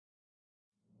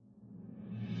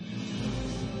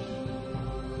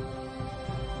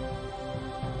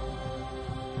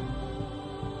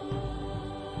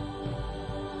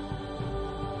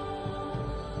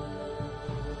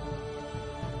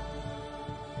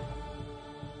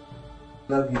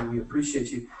love you and we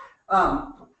appreciate you. I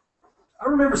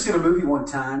remember seeing a movie one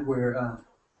time where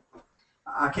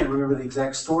I can't remember the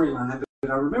exact storyline,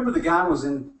 but I remember the guy was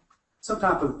in some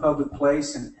type of public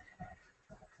place and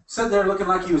sitting there looking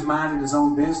like he was minding his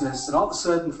own business, and all of a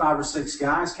sudden 5 or 6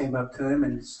 guys came up to him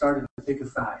and started to pick a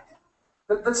fight.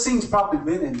 That scene's probably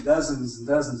been in dozens and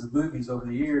dozens of movies over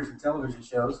the years and television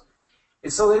shows.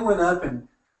 And so they went up, and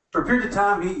for a period of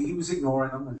time, he was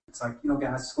ignoring them. And it's like,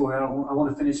 guys, let's go out. I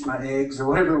want to finish my eggs or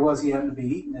whatever it was he happened to be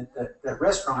eating at that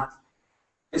restaurant.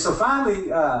 And so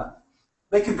finally,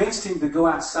 they convinced him to go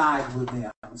outside with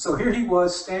them. And so here he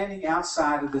was standing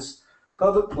outside of this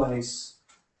public place,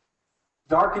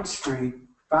 darkened street,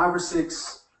 5 or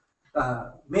 6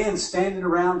 men standing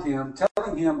around him,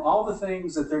 telling him all the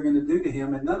things that they're going to do to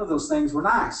him, and none of those things were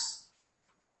nice.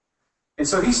 And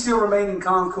so he's still remaining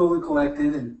calm, cool, and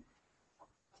collected, and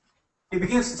he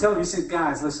begins to tell them, he said,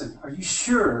 guys, listen, are you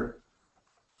sure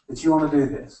that you want to do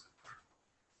this?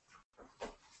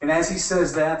 And as he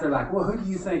says that, they're like, well, who do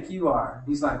you think you are?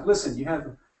 He's like, listen, you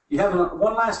have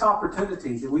one last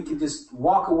opportunity that we can just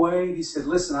walk away. He said,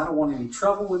 listen, I don't want any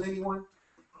trouble with anyone.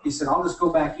 He said, I'll just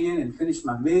go back in and finish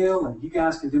my meal, and you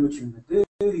guys can do what you're going to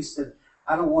do. He said,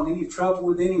 I don't want any trouble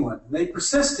with anyone. And they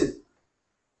persisted.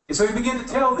 And so he began to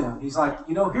tell them, he's like,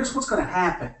 here's what's going to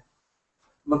happen.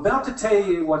 I'm about to tell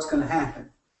you what's going to happen.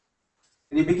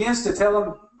 And he begins to tell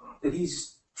them that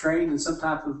he's trained in some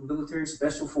type of military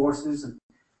special forces, and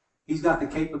he's got the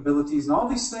capabilities and all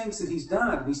these things that he's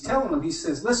done. And he's telling them, he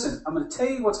says, listen, I'm going to tell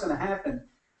you what's going to happen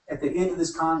at the end of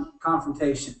this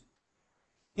confrontation.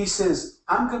 He says,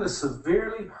 I'm going to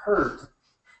severely hurt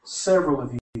several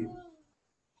of you. And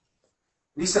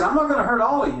he said, I'm not going to hurt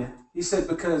all of you. He said,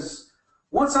 because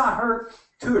once I hurt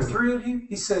 2 or 3 of you,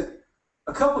 he said,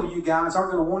 a couple of you guys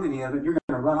aren't going to want any of it. You're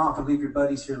going to run off and leave your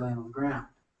buddies here laying on the ground.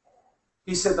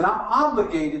 He said, but I'm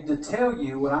obligated to tell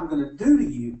you what I'm going to do to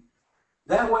you.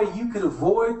 That way you can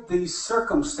avoid these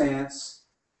circumstances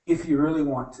if you really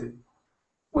want to.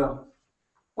 Well,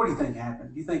 what do you think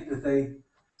happened? Do you think that they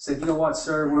said, you know what,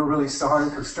 sir, we're really sorry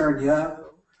for stirring you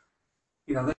up?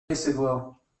 They said,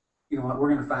 well, you know what, we're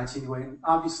going to fight you anyway. And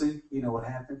obviously, you know what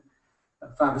happened.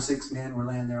 5 or 6 men were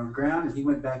laying there on the ground, and he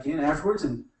went back in afterwards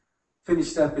and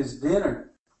finished up his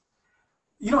dinner.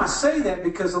 I say that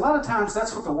because a lot of times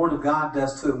that's what the Word of God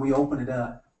does to it. We open it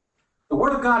up. The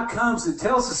Word of God comes and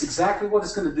tells us exactly what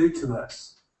it's going to do to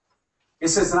us. It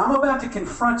says that I'm about to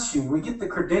confront you. We get the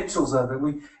credentials of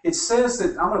it. It says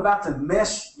that I'm about to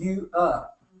mess you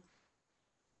up.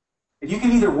 And you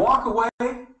can either walk away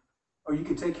or you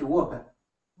can take your whooping.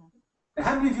 Now,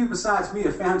 how many of you besides me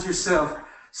have found yourself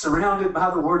surrounded by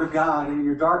the Word of God in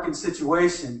your darkened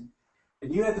situation,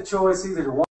 and you had the choice either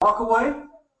to walk away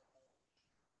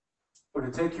or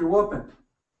to take your whooping?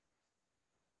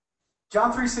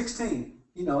 John 3:16,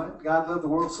 you know it. God loved the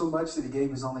world so much that He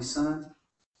gave His only Son.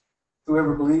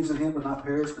 Whoever believes in Him will not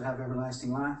perish but have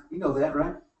everlasting life. You know that,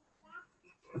 right?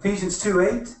 Ephesians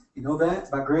 2:8, you know that.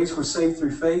 By grace we're saved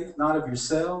through faith, not of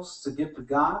yourselves. It's a gift of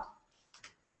God.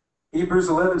 Hebrews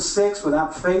 11:6,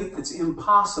 without faith it's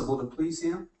impossible to please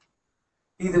Him.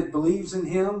 He that believes in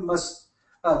Him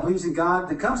believes in God,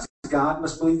 that comes to God,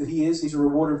 must believe that He is. He's a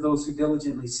rewarder of those who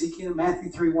diligently seek Him.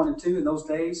 Matthew 3:1 and 2, in those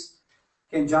days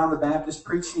came John the Baptist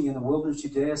preaching in the wilderness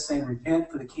of Judea, saying, repent,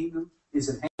 for the kingdom is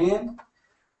at hand.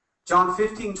 John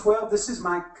 15:12, this is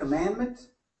my commandment,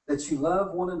 that you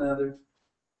love one another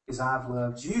as I've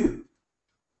loved you.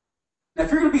 Now,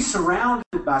 if you're going to be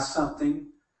surrounded by something,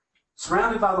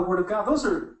 surrounded by the Word of God, those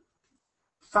are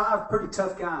 5 pretty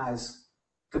tough guys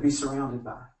to be surrounded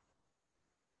by.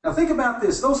 Now, think about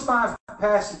this. Those 5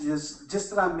 passages, just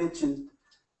that I mentioned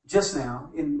just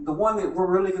now, in the one that we're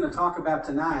really going to talk about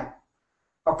tonight,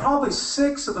 are probably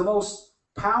 6 of the most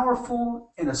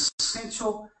powerful and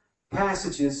essential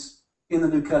passages in the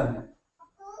New Covenant.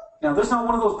 Now, there's not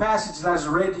one of those passages I just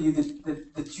read to you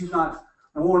that you've not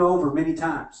worn over many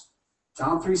times.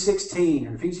 John 3:16,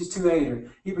 or Ephesians 2:8,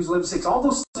 or Hebrews 11:6, all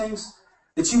those things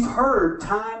that you've heard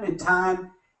time and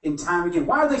time and time again.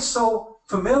 Why are they so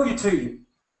familiar to you?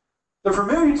 They're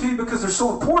familiar to you because they're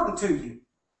so important to you.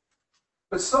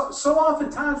 But so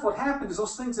oftentimes what happens is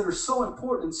those things that are so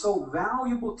important and so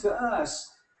valuable to us,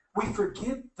 we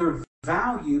forget their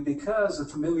value because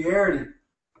of familiarity.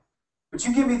 But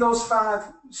you give me those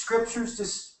 5 scriptures,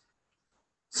 just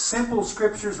simple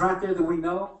scriptures right there that we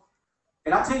know.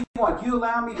 And I tell you what, you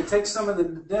allow me to take someone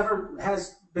that never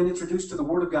has been introduced to the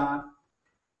Word of God,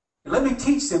 and let me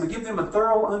teach them and give them a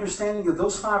thorough understanding of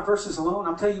those 5 verses alone.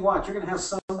 I'll tell you what, you're going to have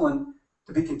someone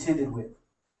to be contented with.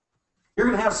 You're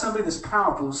going to have somebody that's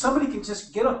powerful. If somebody can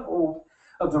just get a hold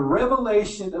of the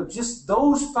revelation of just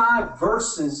those 5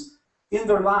 verses in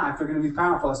their life, they're going to be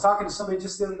powerful. I was talking to somebody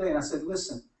just the other day, and I said,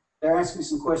 listen, they're asking me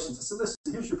some questions. I said, listen,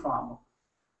 here's your problem.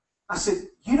 I said,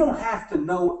 you don't have to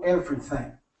know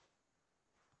everything.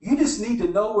 You just need to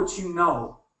know what you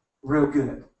know real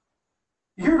good.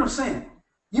 You hear what I'm saying?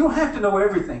 You don't have to know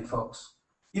everything, folks.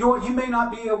 You know what? You may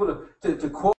not be able to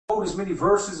quote as many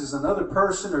verses as another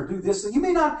person or do this. You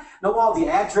may not know all the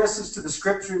addresses to the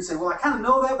scripture and say, well, I kind of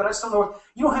know that, but I just don't know.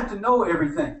 You don't have to know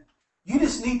everything. You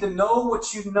just need to know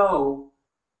what you know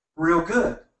real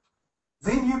good.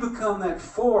 Then you become that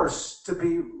force to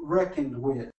be reckoned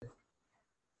with.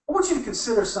 I want you to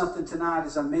consider something tonight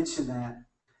as I mention that.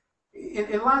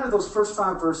 In light of those first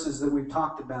 5 verses that we've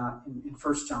talked about in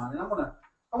 1 John, and I want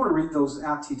to read those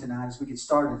out to you tonight as we get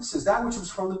started. It says, that which was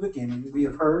from the beginning, we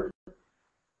have heard,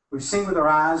 we've seen with our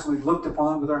eyes, we've looked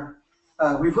upon with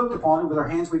our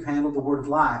hands, we've handled the word of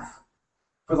life.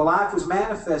 For the life was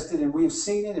manifested, and we have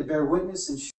seen it, and bear witness,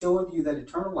 and show unto you that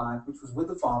eternal life, which was with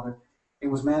the Father, and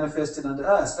was manifested unto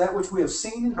us. That which we have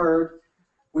seen and heard,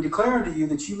 we declare unto you,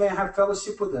 that you may have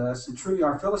fellowship with us, and truly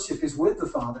our fellowship is with the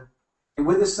Father, and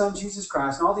with His Son, Jesus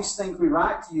Christ. And all these things we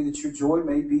write to you, that your joy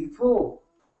may be full.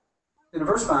 And in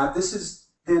verse 5, this is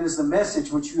the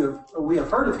message which we have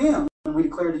heard of Him, and we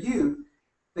declare to you,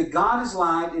 that God is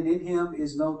light, and in Him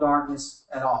is no darkness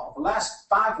at all. The last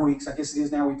 5 weeks, I guess it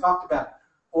is now, we talked about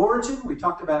origin, we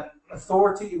talked about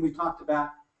authority, and we talked about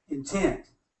intent.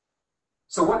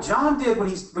 So what John did when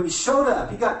he showed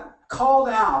up, he got called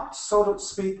out, so to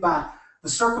speak, by the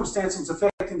circumstances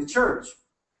affecting the church.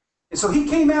 And so he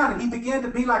came out and he began to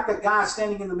be like that guy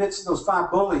standing in the midst of those 5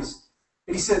 bullies.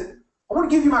 And he said, I want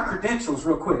to give you my credentials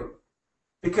real quick.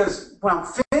 Because when I'm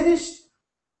finished,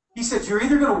 he said, you're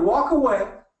either going to walk away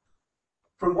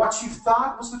from what you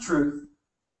thought was the truth,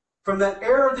 from that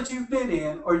error that you've been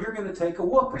in, or you're going to take a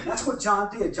whooping. That's what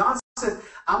John did. John said,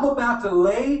 I'm about to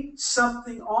lay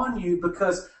something on you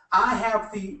because I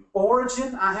have the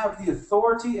origin, I have the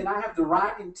authority, and I have the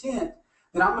right intent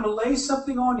that I'm going to lay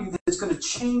something on you that's going to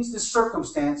change this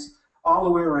circumstance all the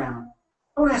way around.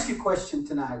 I want to ask you a question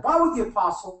tonight. Why would the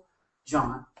Apostle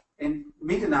John, and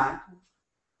me tonight,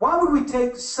 why would we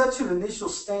take such an initial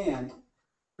stand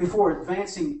before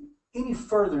advancing any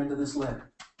further into this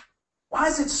letter? Why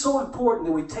is it so important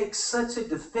that we take such a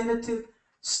definitive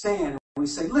stand? We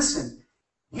say, listen,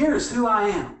 here's who I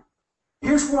am.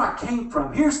 Here's where I came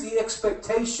from. Here's the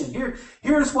expectation.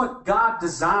 Here's what God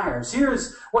desires.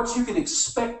 Here's what you can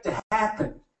expect to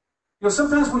happen. You know,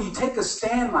 sometimes when you take a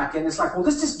stand like that, it's like, well,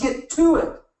 let's just get to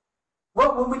it.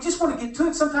 Well, when we just want to get to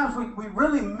it, sometimes we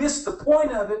really miss the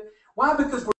point of it. Why?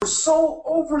 Because we're so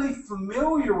overly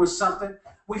familiar with something,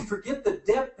 we forget the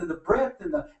depth and the breadth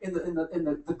and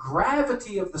the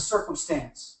gravity of the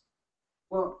circumstance.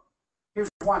 Well, here's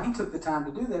why he took the time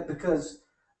to do that, because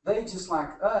they, just like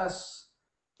us,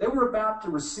 they were about to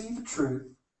receive a truth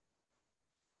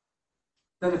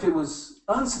that if it was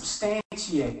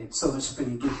unsubstantiated, so to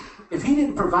speak, if he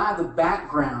didn't provide the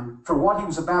background for what he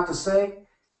was about to say,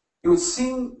 it would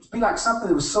seem to be like something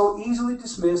that was so easily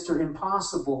dismissed or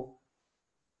impossible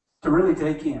to really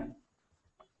take in.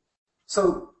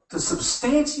 So to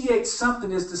substantiate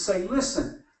something is to say,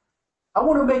 listen, I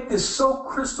want to make this so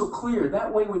crystal clear.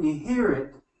 That way when you hear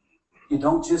it, you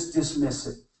don't just dismiss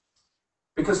it.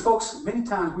 Because, folks, many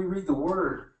times we read the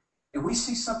Word and we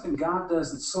see something God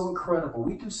does that's so incredible.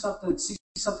 We see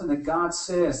something that God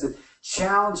says that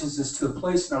challenges us to a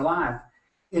place in our life,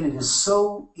 and it is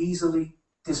so easily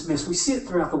dismissed. We see it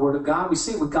throughout the Word of God. We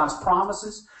see it with God's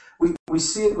promises. We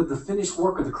see it with the finished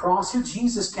work of the cross. Here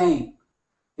Jesus came,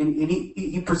 and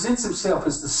he presents himself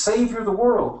as the Savior of the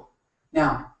world.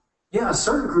 Now, yeah, a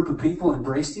certain group of people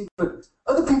embraced him, but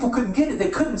other people couldn't get it. They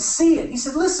couldn't see it. He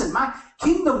said, listen, my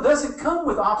kingdom doesn't come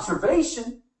with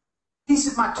observation. He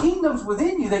said, my kingdom's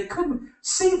within you. They couldn't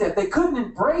see that. They couldn't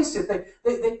embrace it.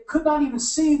 They could not even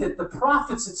see that the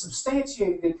prophets had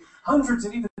substantiated it hundreds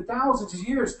and even thousands of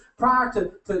years prior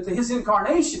to his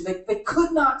incarnation. They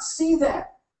could not see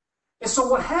that. And so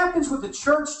what happens with the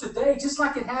church today, just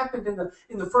like it happened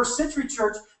in the first century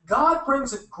church, God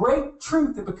brings a great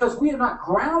truth that because we have not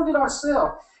grounded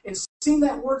ourselves and seen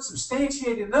that word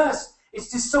substantiated in us,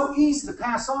 it's just so easy to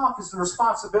pass off as the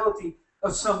responsibility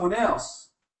of someone else.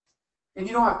 And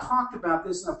you know, I've talked about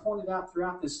this and I've pointed out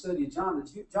throughout this study of John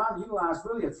that John utilized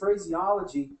really a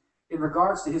phraseology in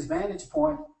regards to his vantage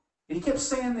point. And he kept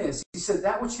saying this. He said,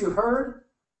 that which you have heard,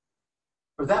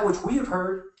 or that which we have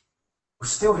heard, we're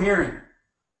still hearing.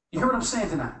 You hear what I'm saying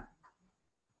tonight?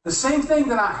 The same thing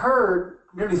that I heard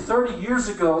nearly 30 years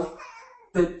ago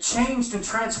that changed and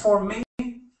transformed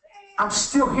me, I'm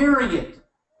still hearing it.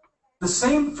 the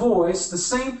same voice, the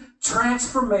same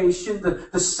transformation,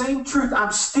 the same truth.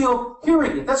 I'm still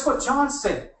hearing it. That's what John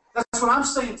said. That's what I'm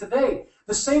saying today.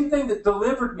 The same thing that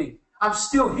delivered me. I'm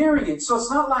still hearing it. So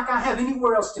it's not like I have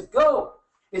anywhere else to go.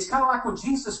 It's kind of like when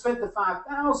Jesus fed the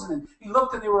 5,000 and he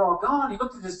looked and they were all gone. He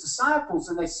looked at his disciples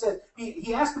and they said,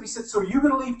 he asked them, he said, so are you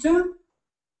going to leave too?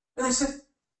 And they said,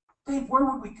 Dave, where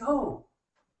would we go?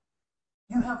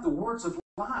 You have the words of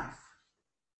life.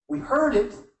 We heard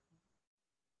it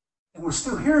and we're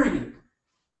still hearing it.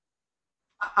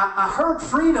 I heard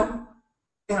freedom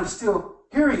and I'm still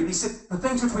hearing it. He said, the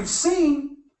things which we've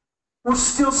seen, we're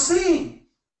still seeing.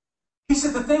 He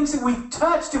said, the things that we've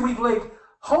touched and we've laid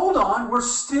hold on, we're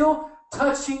still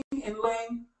touching and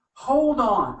laying hold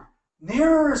on.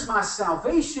 Nearer is my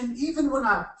salvation, even when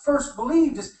I first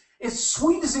believed. As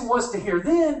sweet as it was to hear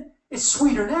then, it's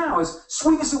sweeter now. As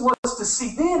sweet as it was to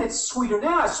see then, it's sweeter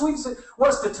now. As sweet as it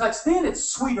was to touch then, it's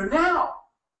sweeter now.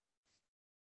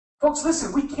 Folks,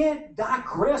 listen, we can't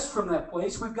digress from that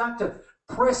place. We've got to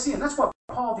press in. That's what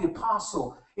Paul the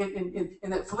Apostle, in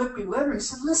that Philippian letter, he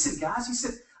said, listen, guys, he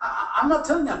said, I'm not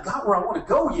telling you I've got where I want to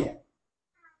go yet.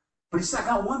 But he said, I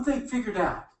got one thing figured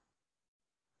out.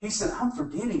 He said, I'm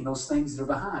forgetting those things that are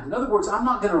behind. In other words, I'm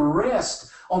not going to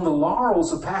rest on the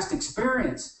laurels of past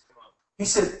experience. He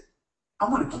said, I'm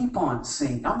going to keep on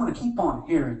seeing. I'm going to keep on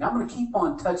hearing. I'm going to keep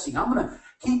on touching. I'm going to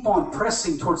keep on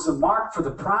pressing towards the mark for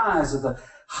the prize of the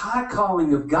high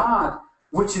calling of God,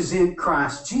 which is in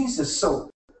Christ Jesus.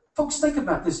 So, folks, think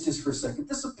about this just for a second.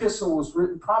 This epistle was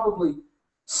written probably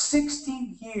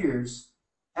 60 years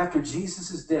after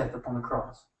Jesus' death upon the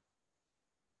cross.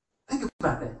 Think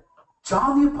about that.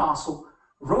 John the Apostle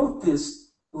wrote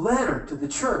this letter to the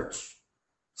church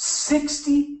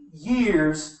 60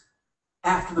 years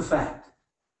after the fact.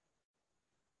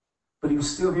 But he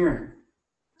was still hearing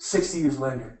 60 years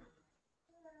later.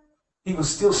 He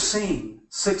was still seeing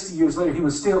 60 years later. He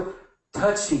was still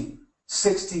touching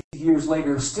 60 years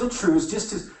later. It was still true. It was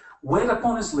just as wet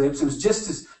upon his lips. It was just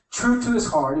as true to his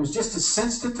heart. It was just as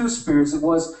sensitive to his spirit as it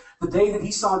was the day that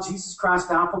he saw Jesus Christ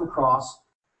die upon the cross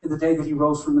and the day that he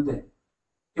rose from the dead.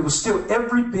 It was still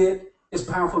every bit as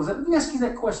powerful as that. Let me ask you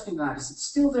that question tonight. Is it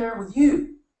still there with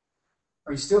you?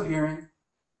 Are you still hearing?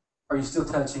 Are you still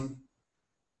touching?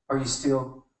 Are you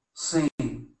still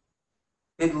seeing?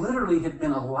 It literally had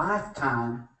been a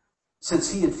lifetime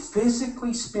since he had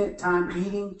physically spent time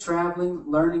eating, traveling,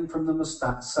 learning from the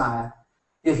Messiah.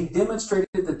 Yet he demonstrated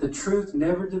that the truth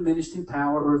never diminished in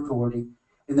power or authority,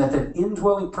 and that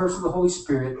indwelling person of the Holy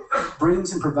Spirit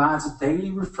brings and provides a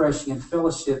daily refreshing and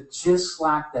fellowship just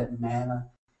like that manna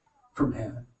from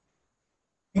heaven.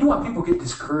 You know why people get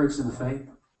discouraged in the faith?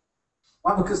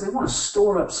 Why? Because they want to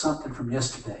store up something from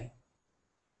yesterday.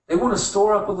 They want to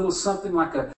store up a little something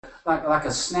like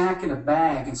a snack in a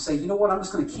bag and say, you know what, I'm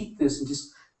just going to keep this in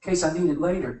just in case I need it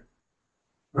later.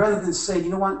 Rather than say, you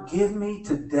know what, give me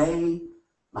today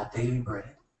my daily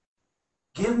bread.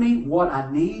 Give me what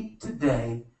I need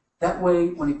today. That way,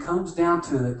 when it comes down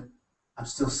to it, I'm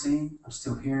still seeing, I'm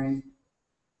still hearing,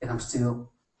 and I'm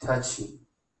still touching.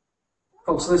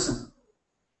 Folks, listen.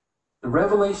 The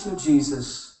revelation of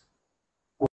Jesus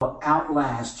will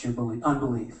outlast your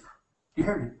unbelief. You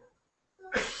hear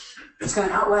me? It's going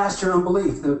to outlast your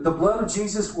unbelief. The blood of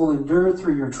Jesus will endure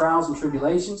through your trials and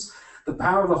tribulations. The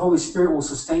power of the Holy Spirit will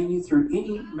sustain you through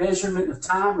any measurement of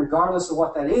time, regardless of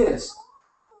what that is.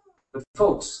 But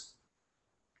folks,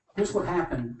 here's what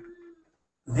happened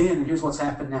then, and here's what's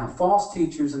happened now. False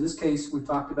teachers, in this case, we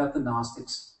talked about the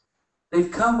Gnostics,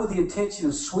 they've come with the intention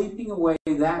of sweeping away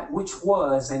that which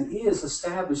was and is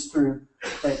established through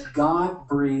that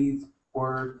God-breathed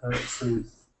word of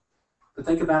truth. But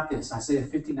think about this, Isaiah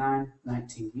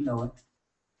 59:19. You know it.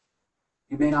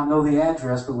 You may not know the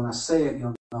address, but when I say it,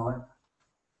 you'll know it.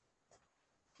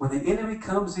 When the enemy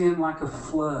comes in like a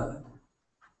flood,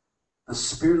 the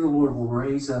Spirit of the Lord will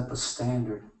raise up a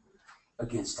standard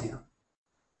against him.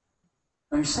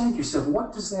 Now you're saying to yourself,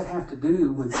 what does that have to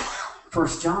do with 1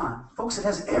 John? Folks, it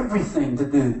has everything to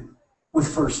do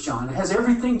with 1 John. It has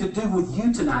everything to do with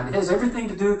you tonight. It has everything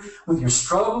to do with your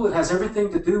struggle. It has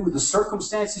everything to do with the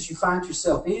circumstances you find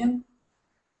yourself in.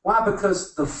 Why?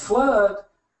 Because the flood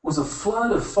was a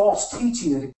flood of false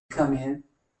teaching that had come in,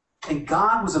 and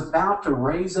God was about to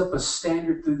raise up a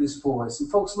standard through this voice. And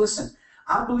folks, listen,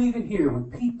 I believe in here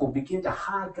when people begin to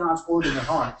hide God's word in their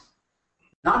heart,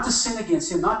 not to sin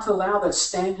against him, not to allow that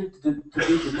standard to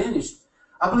be diminished.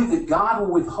 I believe that God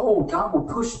will withhold, God will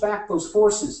push back those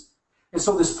forces. And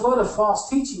so this flood of false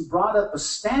teaching brought up a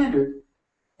standard,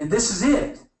 and this is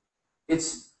it.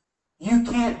 It's, you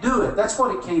can't do it. That's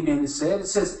what it came in and said. It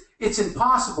says, it's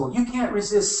impossible. You can't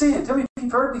resist sin. Tell me if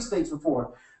you've heard these things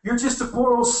before. you're just a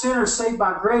poor old sinner saved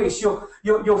by grace.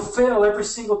 You'll fail every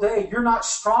single day. You're not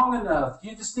strong enough.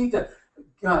 You just need to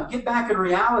get back in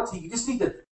reality. You just need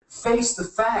to face the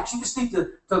facts. You just need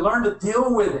to learn to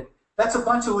deal with it. That's a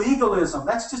bunch of legalism.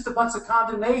 That's just a bunch of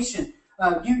condemnation.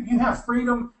 You have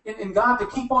freedom in God to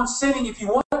keep on sinning if you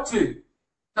want to.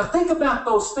 Now think about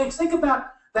those things. Think about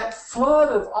that flood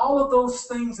of all of those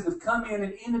things that have come in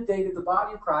and inundated the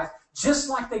body of Christ, just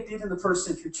like they did in the first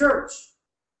century church.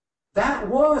 That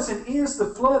was and is the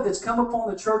flood that's come upon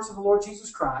the church of the Lord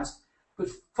Jesus Christ. But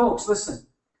folks, listen.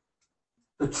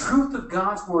 The truth of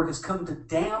God's word has come to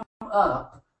dam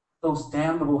up those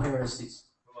damnable heresies.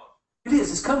 It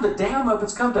is. It's come to dam up.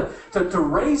 It's come to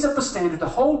raise up a standard, to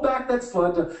hold back that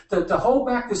flood, to hold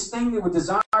back this thing that would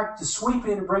desire to sweep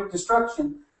in and bring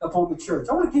destruction upon the church.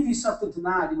 I want to give you something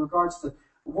tonight in regards to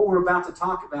what we're about to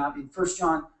talk about in 1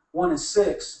 John 1 and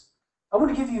 6. I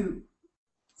want to give you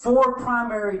 4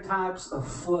 primary types of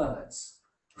floods.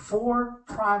 4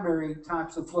 primary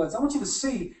types of floods. I want you to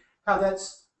see how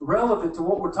that's relevant to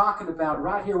what we're talking about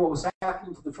right here, what was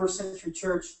happening to the first century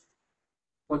church,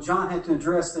 what John had to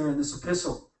address there in this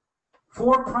epistle.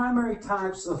 4 primary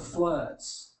types of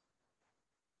floods.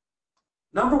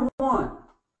 Number 1,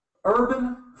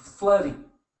 urban flooding.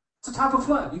 It's a type of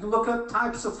flood. You can look up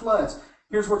types of floods.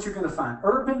 Here's what you're going to find.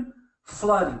 Urban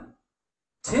flooding.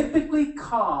 Typically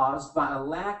caused by a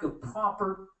lack of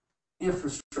proper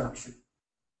infrastructure.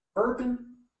 Urban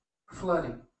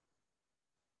flooding.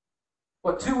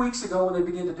 2 weeks ago when they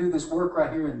began to do this work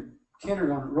right here in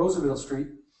Kenner on Roosevelt Street,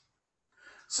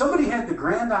 somebody had the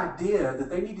grand idea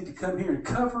that they needed to come here and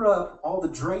cover up all the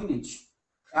drainage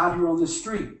out here on this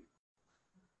street.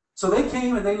 So they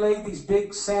came and they laid these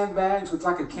big sandbags with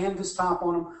like a canvas top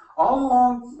on them all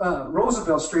along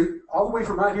Roosevelt Street, all the way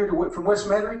from right here from West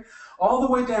Metairie, all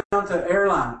the way down to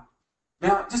Airline.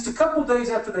 Now, just a couple days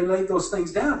after they laid those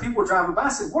things down, people were driving by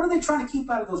and said, what are they trying to keep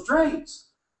out of those drains?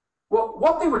 Well,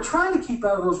 what they were trying to keep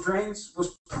out of those drains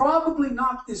was probably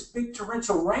not this big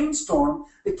torrential rainstorm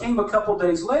that came a couple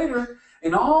days later,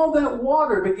 and all that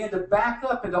water began to back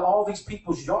up into all these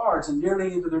people's yards and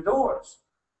nearly into their doors.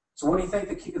 So what do you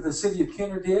think the city of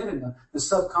Kenner did and the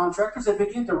subcontractors? They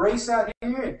began to race out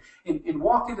here and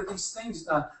walk into these things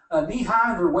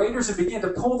knee-high in their waders and begin to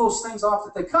pull those things off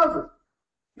that they covered.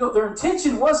 You know, their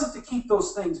intention wasn't to keep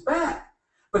those things back.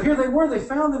 But here they were. They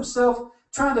found themselves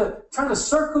trying to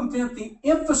circumvent the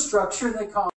infrastructure, and they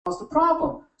caused a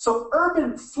problem. So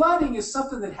urban flooding is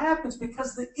something that happens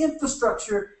because the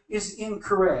infrastructure is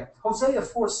incorrect. Hosea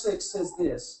 4:6 says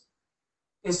this.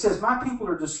 It says, my people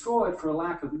are destroyed for a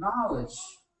lack of knowledge.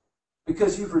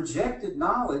 Because you've rejected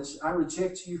knowledge, I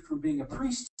reject you from being a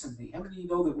priest to me. How many of you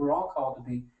know that we're all called to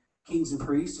be kings and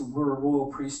priests, and we're a royal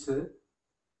priesthood?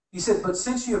 He said, but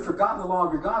since you have forgotten the law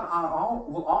of your God, I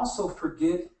will also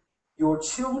forget your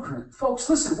children. Folks,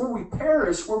 listen, where we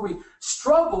perish, where we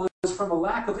struggle is from a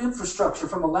lack of infrastructure,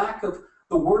 from a lack of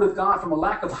the Word of God, from a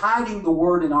lack of hiding the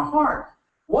Word in our heart.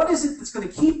 What is it that's going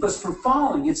to keep us from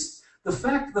falling? It's the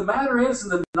fact of the matter is in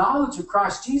the knowledge of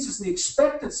Christ Jesus and the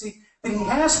expectancy that He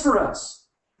has for us.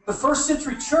 The first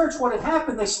century church, what had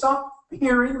happened, they stopped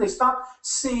hearing, they stopped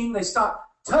seeing, they stopped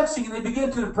touching, and they began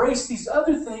to embrace these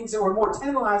other things that were more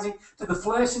tantalizing to the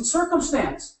flesh and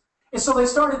circumstance. And so they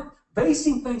started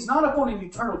basing things not upon an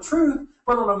eternal truth,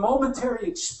 but on a momentary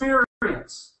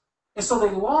experience. And so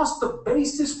they lost the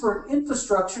basis for an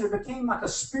infrastructure. It became like a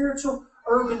spiritual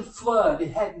urban flood.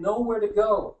 It had nowhere to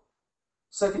go.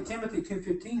 2 Timothy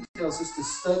 2:15 tells us to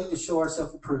study to show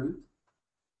ourselves approved.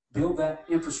 Build that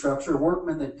infrastructure, a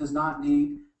workman that does not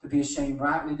need to be ashamed,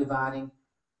 rightly dividing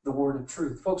the word of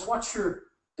truth. Folks, what's your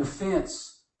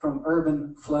defense from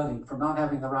urban flooding, from not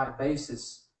having the right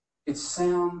basis? It's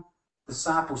sound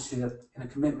discipleship and a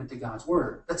commitment to God's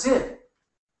word. That's it.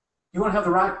 You want to have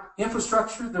the right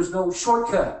infrastructure? There's no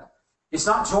shortcut. It's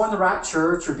not join the right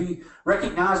church or be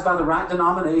recognized by the right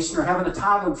denomination or having a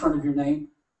title in front of your name.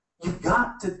 You've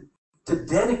got to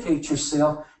dedicate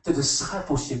yourself to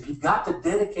discipleship. You've got to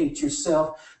dedicate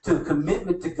yourself to a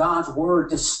commitment to God's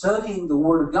word, to studying the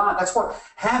word of God. That's what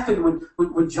happened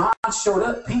when John showed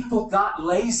up. People got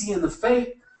lazy in the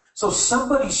faith. So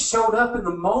somebody showed up in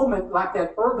the moment like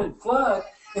that urban flood,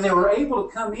 and they were able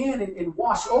to come in and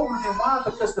wash over them. Why?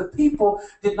 Because the people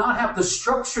did not have the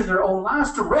structure in their own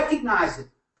lives to recognize it.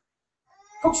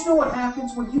 Folks, you know what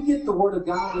happens when you get the word of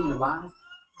God in your life?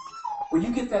 When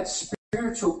you get that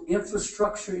spiritual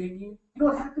infrastructure in you, you know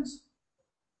what happens?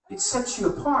 It sets you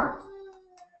apart.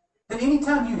 Then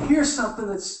anytime you hear something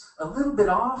that's a little bit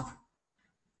off,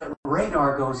 that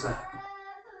radar goes up.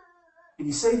 And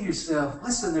you say to yourself,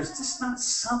 listen, there's just not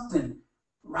something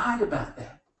right about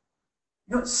that.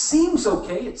 You know, it seems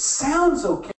okay, it sounds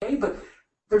okay, but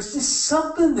there's just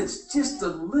something that's just a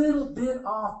little bit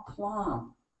off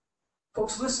plumb.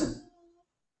 Folks, listen.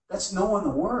 That's knowing the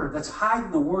Word. That's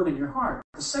hiding the Word in your heart.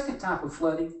 The second type of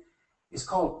flooding is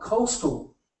called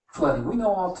coastal flooding. We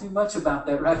know all too much about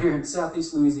that right here in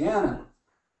southeast Louisiana.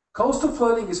 Coastal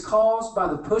flooding is caused by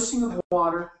the pushing of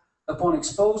water upon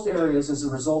exposed areas as a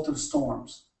result of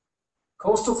storms.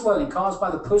 Coastal flooding caused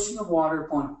by the pushing of water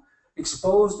upon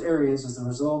exposed areas as a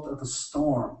result of a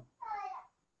storm.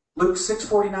 Luke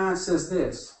 6:49 says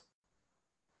this.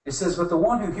 It says, "But the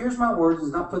one who hears my words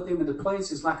and does not put them into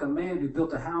place is like a man who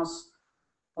built a house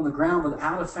on the ground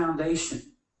without a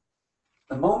foundation.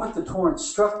 The moment the torrent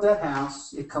struck that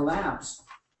house, it collapsed,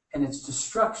 and its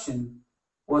destruction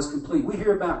was complete." We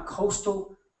hear about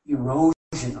coastal erosion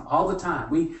all the time.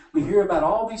 We hear about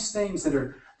all these things that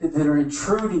are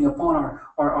intruding upon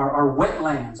our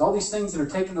wetlands, all these things that are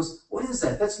taking those. What is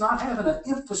that? That's not having an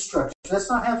infrastructure. That's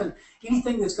not having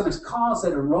anything that's going to cause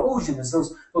that erosion. As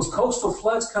those coastal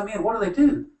floods come in, what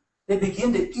do? They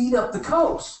begin to eat up the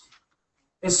coast.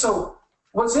 And so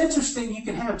what's interesting, you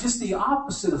can have just the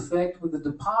opposite effect with the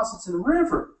deposits in a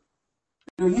river.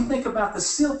 You know, you think about the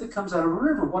silt that comes out of a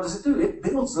river. What does it do? It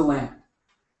builds the land.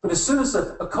 But as soon as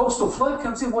a coastal flood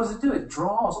comes in, what does it do? It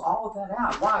draws all of that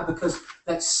out. Why? Because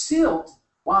that silt,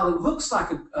 while it looks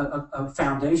like a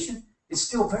foundation, it's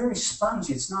still very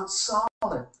spongy. It's not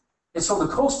solid. And so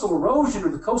the coastal erosion or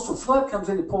the coastal flood comes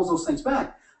in and pulls those things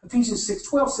back. Ephesians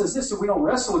 6:12 says this, that we don't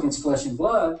wrestle against flesh and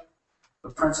blood,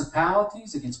 but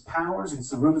principalities, against powers,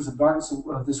 against the rulers of darkness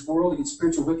of this world, against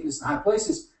spiritual wickedness in high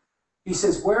places. He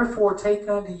says, "Wherefore take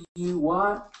unto you"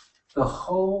 what? "The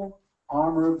whole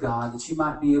armor of God, that you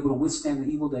might be able to withstand the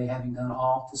evil day, having done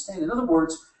all to stand." In other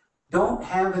words, don't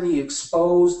have any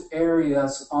exposed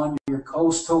areas on your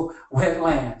coastal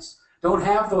wetlands. Don't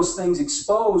have those things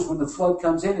exposed. When the flood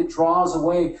comes in, it draws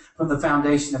away from the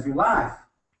foundation of your life.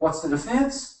 What's the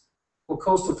defense? Well,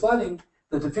 coastal flooding,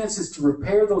 the defense is to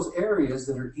repair those areas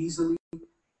that are easily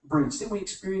breached. Didn't we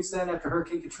experience that after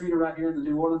Hurricane Katrina right here in the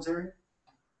New Orleans area?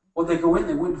 Well, they go in,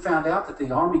 they went and found out that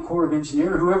the Army Corps of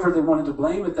Engineers, whoever they wanted to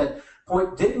blame at that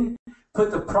point, didn't put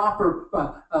the proper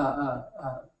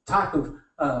type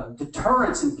of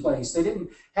deterrence in place. They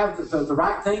didn't have the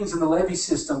right things in the levee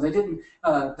system. They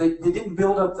didn't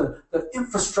build up the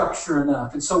infrastructure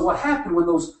enough. And so what happened when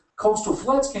those coastal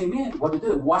floods came in? What did it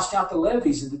do? It washed out the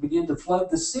levees and it began to flood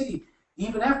the city.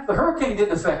 Even after the hurricane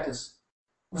didn't affect us.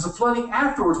 It was a flooding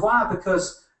afterwards. Why?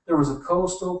 Because there was a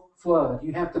coastal flood.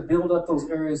 You have to build up those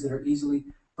areas that are easily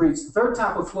breached. The third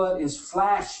type of flood is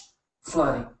flash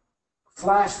flooding.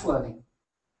 Flash flooding.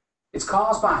 It's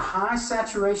caused by high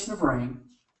saturation of rain.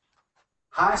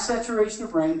 High saturation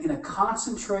of rain in a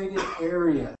concentrated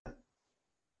area.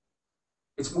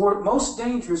 It's most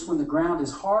dangerous when the ground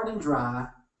is hard and dry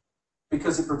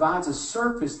because it provides a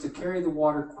surface to carry the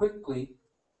water quickly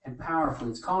and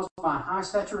powerfully. It's caused by high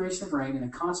saturation of rain in a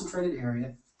concentrated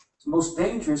area. It's most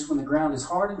dangerous when the ground is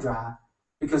hard and dry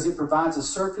because it provides a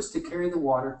surface to carry the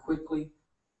water quickly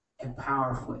and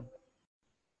powerfully.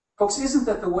 Folks, isn't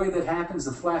that the way that happens,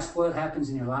 the flash flood happens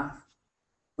in your life?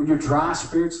 When you're dry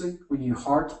spiritually, when your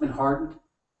heart's been hardened,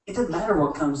 it doesn't matter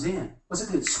what comes in. What's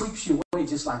it do? It sweeps you away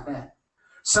just like that.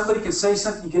 Somebody can say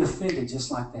something, you get offended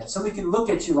just like that. Somebody can look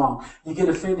at you wrong, you get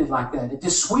offended like that. It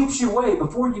just sweeps you away.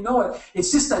 Before you know it,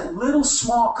 it's just that little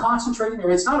small concentrated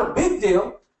area. It's not a big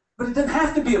deal, but it doesn't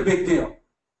have to be a big deal.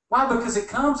 Why? Because it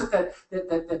comes at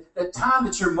that time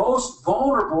that you're most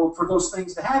vulnerable for those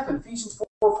things to happen. Ephesians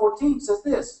 4:14 says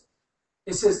this.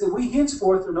 It says that we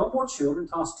henceforth are no more children,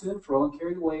 tossed to and fro and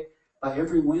carried away by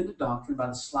every wind of doctrine, by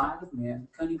the sleight of men,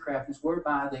 cunning craftiness,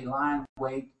 whereby they lie in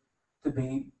wait to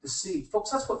be deceived. Folks,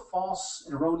 that's what false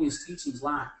and erroneous teaching is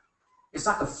like. It's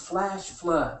like a flash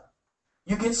flood.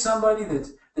 You get somebody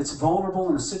that's vulnerable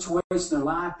in a situation in their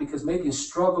life because maybe a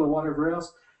struggle or whatever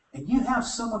else, and you have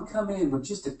someone come in with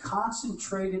just a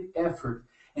concentrated effort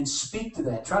and speak to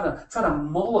that. Try to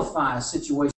mollify a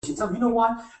situation. Tell them, you know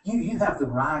what? You have the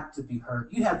right to be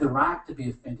hurt. You have the right to be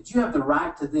offended. You have the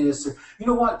right to this. Or, you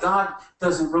know what? God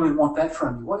doesn't really want that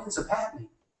from you. What ends up happening?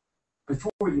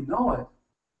 Before you know it,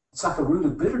 it's like a root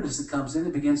of bitterness that comes in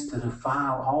and begins to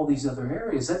defile all these other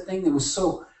areas. That thing that was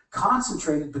so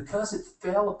concentrated because it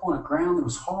fell upon a ground that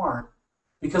was hard,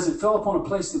 because it fell upon a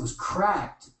place that was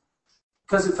cracked,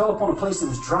 because it fell upon a place that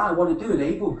was dry. What did it do? It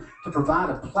able to provide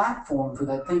a platform for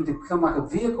that thing to become like a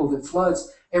vehicle that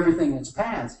floods everything in its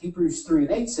paths. Hebrews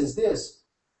 3:8 says this,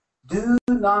 "Do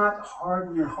not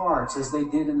harden your hearts as they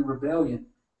did in the rebellion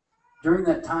during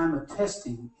that time of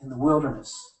testing in the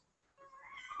wilderness."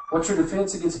 What's your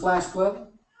defense against flash flooding?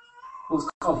 Well, it's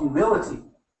called humility.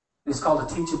 It's called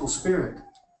a teachable spirit.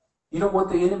 You don't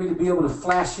want the enemy to be able to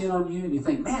flash in on you and you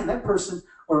think, man, that person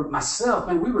or myself,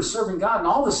 man, we were serving God, and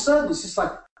all of a sudden it's just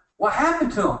like, what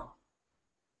happened to him?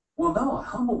 Well, no, I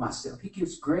humble myself. He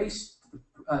gives grace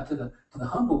to the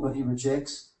humble, but he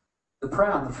rejects the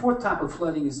proud. The fourth type of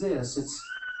flooding is this. It's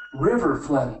river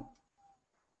flooding.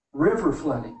 River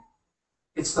flooding.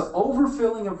 It's the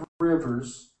overfilling of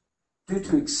rivers due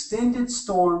to extended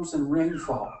storms and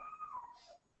rainfall.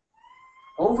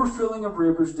 Overfilling of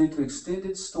rivers due to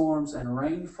extended storms and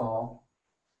rainfall.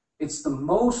 It's the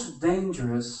most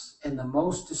dangerous and the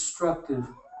most destructive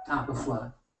type of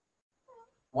flood.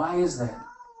 Why is that?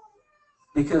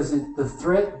 Because the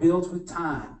threat builds with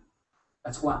time.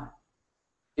 That's why.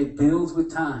 It builds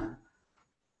with time.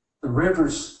 The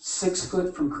river's 6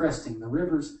 foot from cresting. The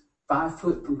river's 5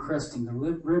 foot from cresting. The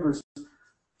river's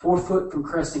 4 foot from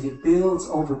cresting. It builds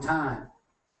over time.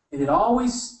 And it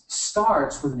always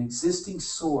starts with an existing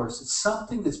source. It's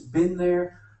something that's been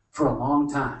there for a long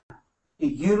time.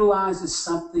 It utilizes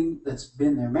something that's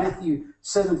been there. Matthew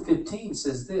 7:15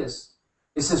 says this.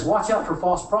 It says, watch out for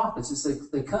false prophets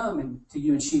as they come to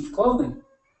you in sheep's clothing.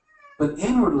 But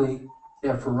inwardly, they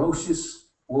are ferocious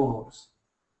wolves.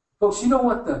 Folks, you know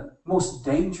what the most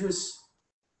dangerous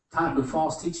type of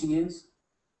false teaching is?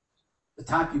 The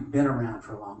type you've been around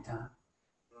for a long time.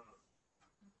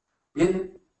 Isn't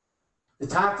it? The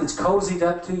type that's cozied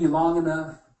up to you long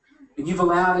enough, and you've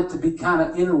allowed it to be kind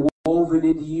of interwoven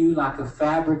into you like a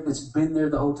fabric that's been there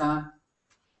the whole time.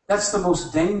 That's the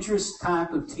most dangerous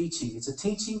type of teaching. It's a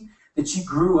teaching that you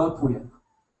grew up with.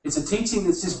 It's a teaching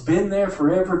that's just been there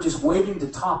forever, just waiting to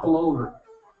topple over.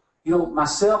 You know,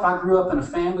 myself, I grew up in a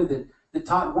family that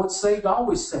taught once saved,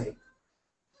 always saved.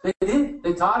 They did.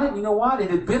 They taught it, and you know what? It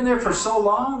had been there for so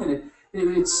long, and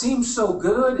it seemed so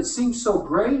good, it seemed so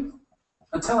great,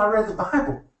 until I read the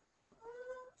Bible.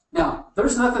 Now,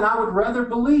 there's nothing I would rather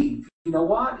believe. You know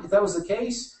what? If that was the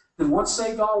case, then once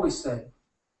saved, always saved.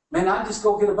 Man, I'd just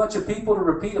go get a bunch of people to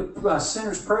repeat a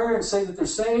sinner's prayer and say that they're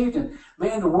saved, and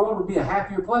man, the world would be a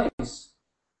happier place.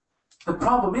 The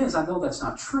problem is, I know that's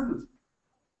not true.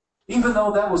 Even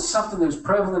though that was something that was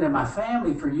prevalent in my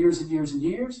family for years and years and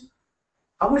years,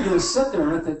 I wouldn't just sit there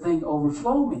and let that thing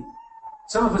overflow me.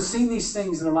 Some of us see these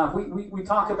things in our life. We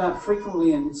talk about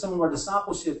frequently in some of our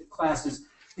discipleship classes,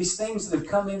 these things that have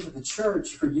come into the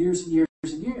church for years and years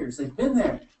and years. They've been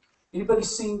there. Anybody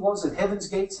seen, what was it, Heaven's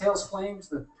Gates, Hell's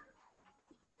Flames?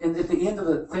 And at the end of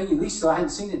the thing, at least so I hadn't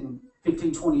seen it in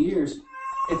 15, 20 years,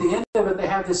 at the end of it, they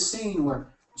have this scene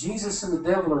where Jesus and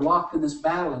the devil are locked in this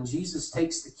battle, and Jesus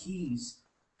takes the keys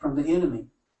from the enemy.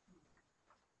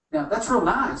 Now, that's real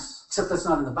nice, except that's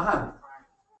not in the Bible.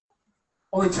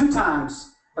 Only 2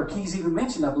 times are keys even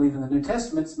mentioned, I believe, in the New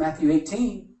Testament. It's Matthew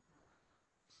 18.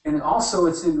 And also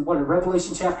it's in,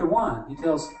 Revelation chapter 1. He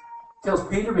tells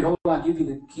Peter, behold, I give you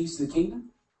the keys to the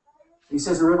kingdom. He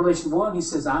says in Revelation 1, he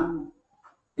says, I'm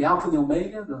the Alpha and the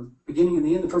Omega, the beginning and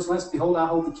the end, the first and last. Behold, I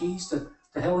hold the keys to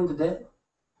hell and to death.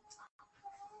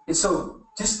 And so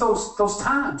just those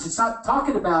times, it's not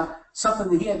talking about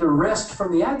something that he had to wrest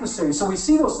from the adversary. So we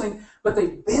see those things, but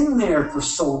they've been there for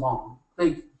so long.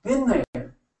 They've been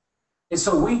there. And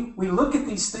so we look at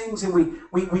these things and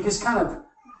we just kind of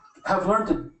have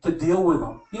learned to deal with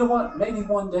them. You know what? Maybe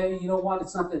one day, you know what?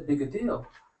 It's not that big a deal.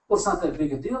 Well, it's not that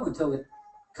big a deal until it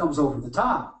comes over the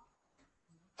top.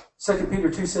 2 Peter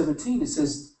 2:17, it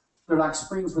says, they're like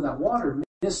springs without water,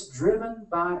 mist driven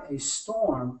by a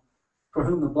storm, for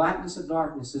whom the blackness of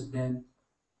darkness has been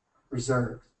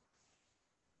reserved.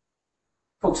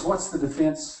 Folks, what's the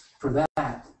defense for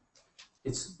that?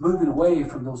 It's moving away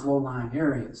from those low-lying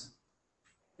areas.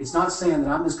 It's not saying that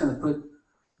I'm just going to put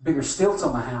bigger stilts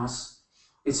on my house.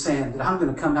 It's saying that I'm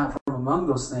going to come out from among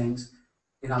those things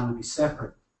and I'm going to be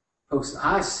separate. Folks,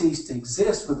 I cease to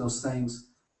exist with those things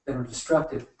that are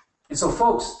destructive. And so,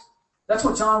 folks, that's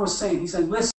what John was saying. He's saying,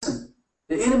 listen,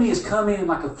 the enemy has come in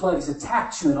like a flood. He's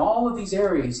attacked you in all of these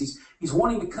areas. He's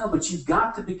wanting to come, but you've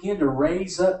got to begin to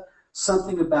raise up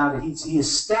something about it. He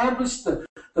established the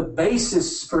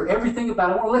basis for everything about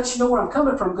it. I want to let you know where I'm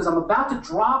coming from because I'm about to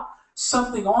drop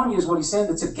something on you, is what he's saying,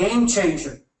 that's a game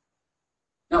changer.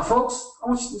 Now, folks,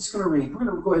 I'm just going to read. We're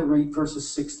going to go ahead and read verses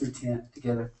 6 through 10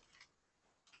 together.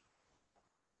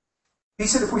 He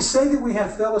said, if we say that we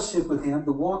have fellowship with him,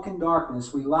 but walk in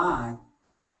darkness, we lie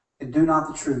and do not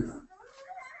the truth.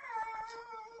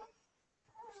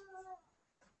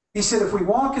 He said, if we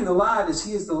walk in the light as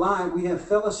he is the light, we have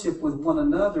fellowship with one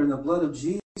another, and the blood of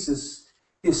Jesus,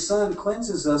 his Son,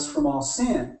 cleanses us from all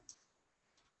sin.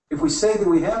 If we say that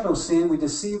we have no sin, we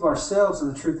deceive ourselves,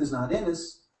 and the truth is not in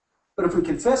us. But if we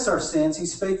confess our sins,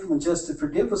 He's faithful and just to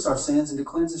forgive us our sins and to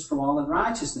cleanse us from all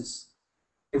unrighteousness.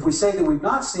 If we say that we've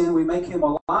not sinned, we make Him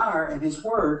a liar, and His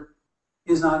word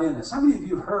is not in us. How many of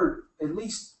you have heard at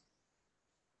least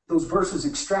those verses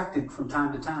extracted from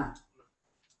time to time?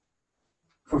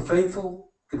 If we're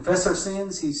faithful, confess our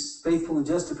sins, He's faithful and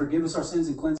just to forgive us our sins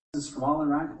and cleanse us from all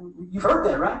unrighteousness. You've heard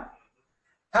that, right?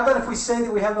 How about if we say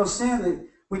that we have no sin, that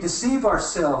we deceive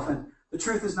ourselves and the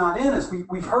truth is not in us?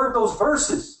 We've heard those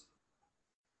verses.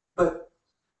 But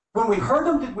when we heard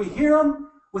them, did we hear them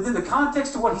within the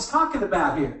context of what He's talking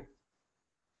about here?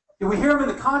 Did we hear Him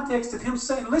in the context of Him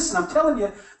saying, listen, I'm telling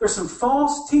you, there's some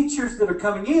false teachers that are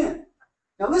coming in.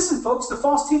 Now listen, folks, the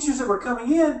false teachers that were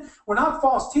coming in were not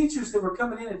false teachers that were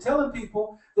coming in and telling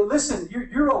people that, listen,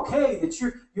 you're okay, that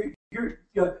you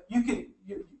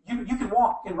can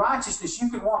walk in righteousness, you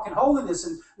can walk in holiness.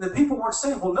 And the people weren't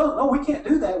saying, well, no, we can't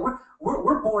do that.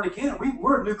 We're born again.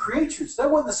 We're new creatures. That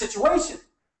wasn't the situation.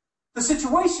 The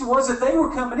situation was that they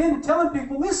were coming in and telling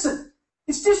people, listen,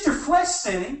 it's just your flesh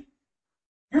sinning.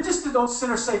 You're just an old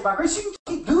sinner saved by grace. You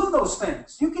can keep doing those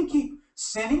things. You can keep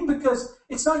sinning because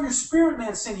it's not your spirit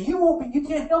man sinning. You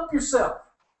can't help yourself.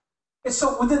 And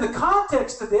so within the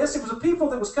context of this, it was a people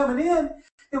that was coming in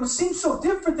that would seem so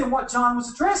different than what John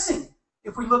was addressing,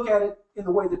 if we look at it in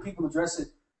the way that people address it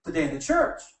today in the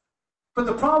church. But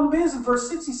the problem is, in verse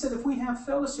 6, he said, if we have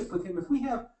fellowship with Him, if we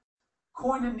have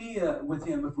koinonia with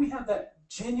Him, if we have that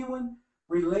genuine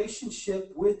relationship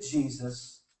with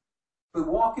Jesus, but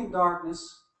walk in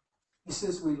darkness, he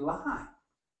says we lie.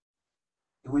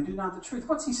 And we do not the truth.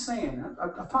 What's he saying?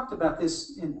 I've talked about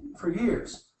this for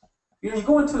years. You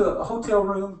go into a hotel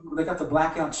room where they got the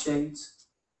blackout shades.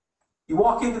 You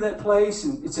walk into that place,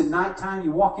 and it's at nighttime.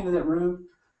 You walk into that room,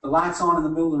 the light's on in the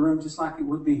middle of the room, just like it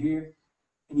would be here.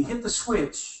 And you hit the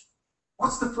switch.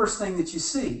 What's the first thing that you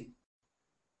see?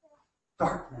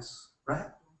 Darkness, right?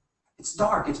 It's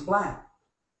dark. It's black.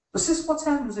 But sis, what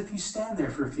happens if you stand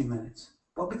there for a few minutes?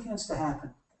 What begins to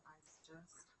happen?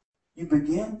 You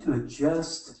begin to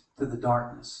adjust to the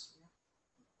darkness.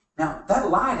 Now, that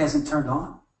light hasn't turned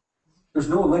on. There's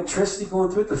no electricity going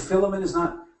through it. The filament is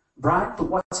not bright. But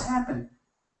what's happened?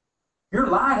 Your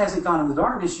light hasn't gone in the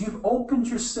darkness. You've opened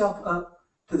yourself up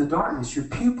to the darkness. Your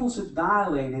pupils have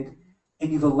dilated,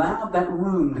 and you've allowed that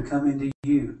room to come into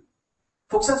you.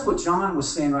 Folks, that's what John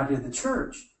was saying right here at the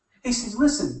church. He says,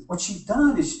 listen, what you've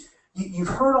done is you've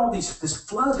heard all this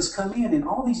flood has come in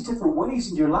all these different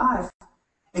ways in your life,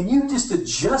 and you've just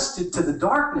adjusted to the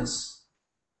darkness.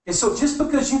 And so just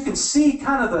because you can see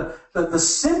kind of the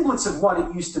semblance of what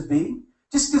it used to be,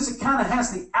 just because it kind of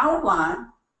has the outline,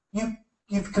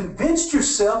 you've convinced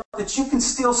yourself that you can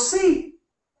still see.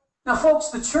 Now, folks,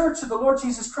 the church of the Lord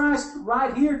Jesus Christ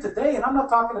right here today, and I'm not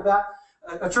talking about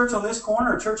a church on this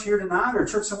corner, a church here tonight, or a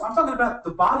church somewhere. I'm talking about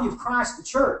the body of Christ, the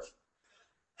church.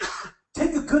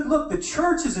 Take a good look. The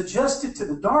church is adjusted to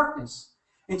the darkness.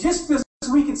 And just because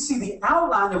we can see the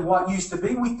outline of what used to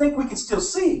be, we think we can still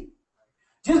see.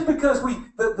 Just because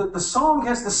the song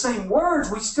has the same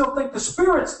words, we still think the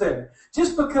Spirit's there.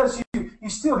 Just because you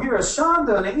still hear a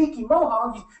shanda and an iki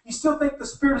mohawk, you still think the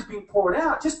Spirit is being poured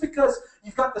out. Just because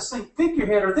you've got the same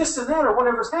figurehead or this and that or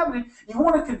whatever's happening, you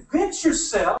want to convince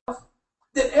yourself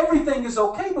that everything is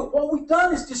okay. But what we've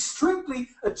done is just strictly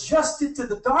adjusted to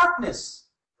the darkness.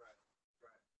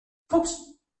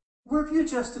 Folks, where have you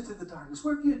adjusted to the darkness?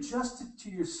 Where have you adjusted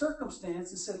to your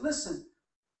circumstance and said, listen,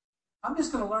 I'm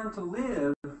just going to learn to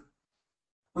live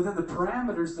within the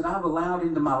parameters that I've allowed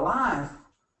into my life,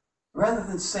 rather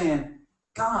than saying,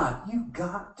 God, you've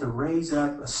got to raise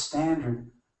up a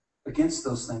standard against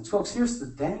those things. Folks, here's the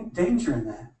danger in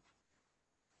that.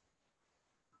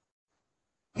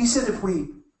 He said if we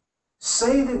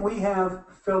say that we have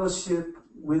fellowship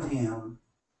with Him,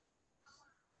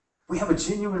 we have a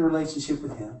genuine relationship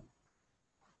with Him,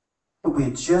 but we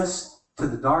adjust to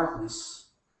the darkness,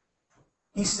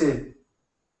 he said,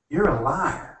 you're a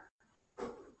liar.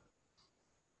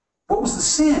 What was the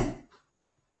sin?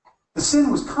 The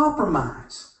sin was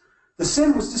compromise. The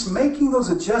sin was just making those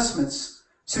adjustments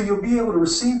so you'll be able to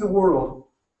receive the world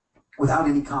without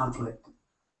any conflict.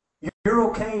 You're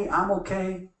okay, I'm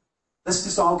okay. Let's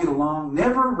just all get along.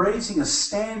 Never raising a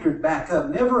standard back up.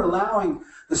 Never allowing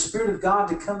the Spirit of God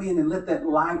to come in and let that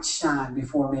light shine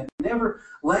before men. Never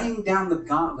laying down the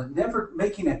gauntlet. Never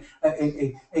making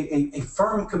a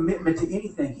firm commitment to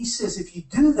anything. He says if you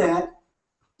do that,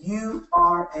 you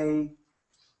are a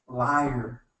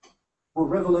liar. Well,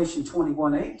 Revelation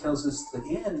 21:8 tells us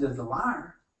the end of the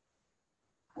liar.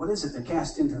 What is it? They're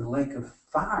cast into the lake of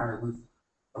fire with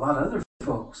a lot of other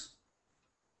folks.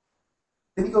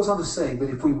 Then he goes on to say, but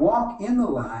if we walk in the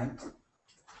light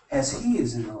as He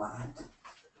is in the light.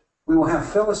 We will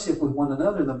have fellowship with one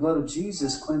another. The blood of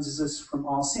Jesus cleanses us from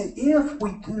all sin. If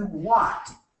we do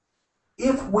what?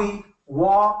 If we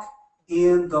walk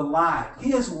in the light.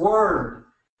 His word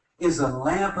is a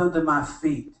lamp unto my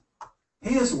feet.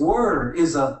 His word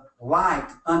is a light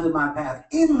unto my path.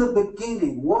 In the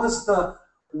beginning was the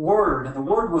Word, and the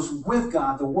Word was with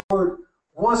God. The Word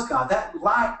was God. That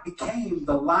light became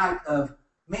the light of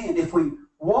man. If we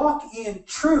walk in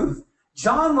truth,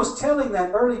 John was telling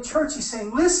that early church, he's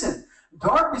saying, listen,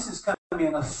 darkness is coming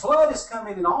in, a flood is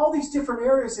coming in all these different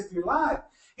areas of your life.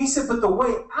 He said, but the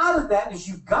way out of that is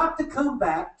you've got to come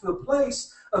back to a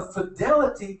place of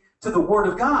fidelity to the Word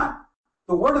of God.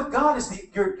 The Word of God is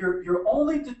your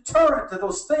only deterrent to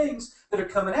those things that are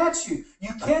coming at you.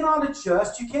 You cannot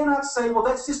adjust. You cannot say, well,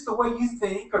 that's just the way you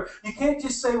think. Or you can't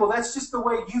just say, well, that's just the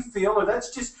way you feel. Or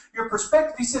that's just your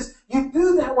perspective. He says, you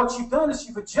do that. What you've done is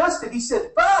you've adjusted. He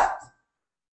said, but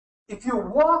if you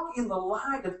walk in the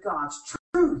light of God's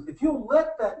truth, if you'll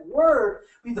let that Word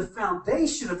be the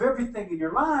foundation of everything in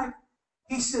your life,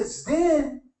 he says,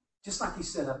 then, just like he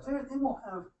said up there, then we'll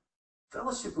have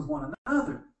fellowship with one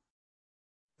another.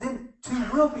 Then two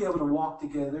will be able to walk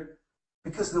together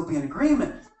because they'll be in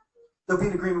agreement. They'll be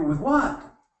in agreement with what?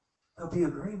 They'll be in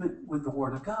agreement with the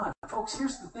Word of God. Folks,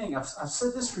 here's the thing. I've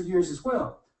said this for years as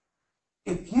well.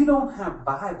 If you don't have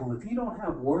Bible, if you don't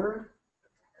have Word,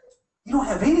 you don't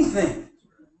have anything.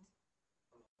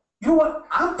 You know what?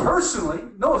 I'm personally,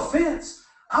 no offense,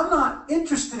 I'm not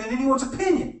interested in anyone's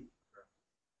opinion.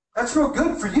 That's real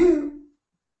good for you.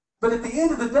 But at the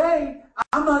end of the day,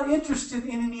 I'm not interested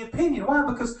in any opinion. Why?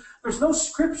 Because there's no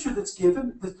scripture that's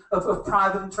given of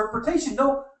private interpretation.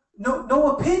 No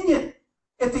opinion.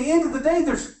 At the end of the day,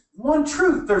 there's one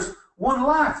truth. There's one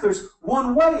life. There's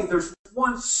one way. There's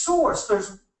one source.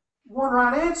 There's one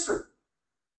right answer.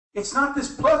 It's not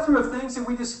this plethora of things that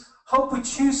we just hope we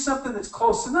choose something that's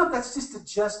close enough. That's just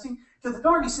adjusting to the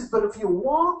dark. He says, but if you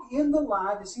walk in the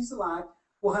light as He's the light,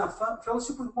 we'll have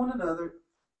fellowship with one another.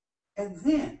 And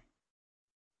then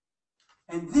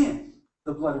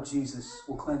the blood of Jesus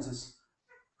will cleanse us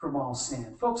from all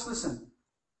sin. Folks, listen.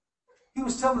 He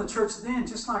was telling the church then,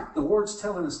 just like the Word's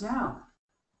telling us now,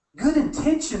 good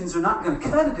intentions are not going to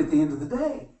cut it at the end of the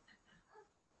day.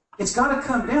 It's got to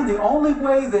come down. The only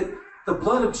way that the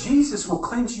blood of Jesus will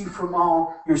cleanse you from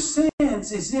all your sins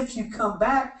is if you come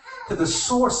back to the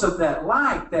source of that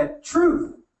light, that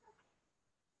truth.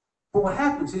 But what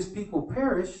happens is people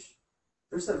perish.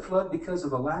 There's that flood because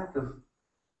of a lack of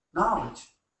knowledge.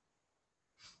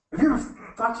 Have you ever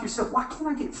thought to yourself, why can't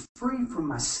I get free from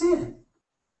my sin?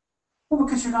 Well,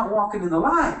 because you're not walking in the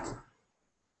light.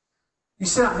 You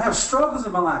say, I have struggles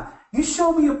in my life. You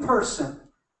show me a person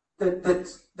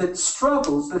that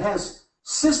struggles, that has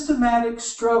systematic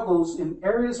struggles in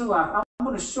areas of life. I'm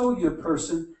going to show you a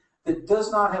person that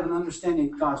does not have an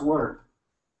understanding of God's Word.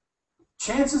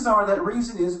 Chances are that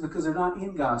reason is because they're not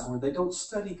in God's Word. They don't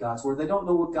study God's Word. They don't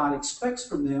know what God expects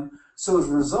from them. So as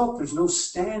a result, there's no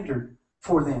standard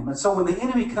for them. And so when the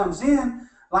enemy comes in,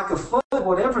 like a flood,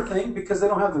 whatever thing, because they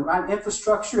don't have the right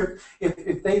infrastructure,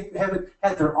 if they haven't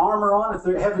had their armor on, if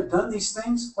they haven't done these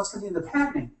things, what's going to end up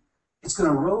happening? It's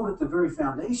going to erode at the very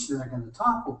foundation and they're going to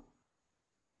topple.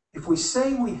 If we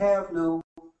say we have no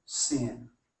sin,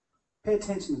 pay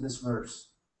attention to this verse.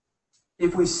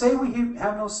 If we say we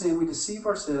have no sin, we deceive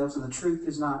ourselves and the truth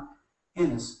is not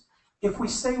in us. If we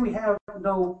say we have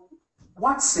no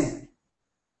what sin?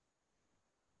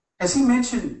 Has he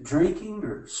mentioned drinking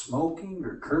or smoking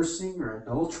or cursing or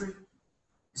adultery?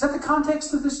 Is that the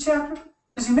context of this chapter?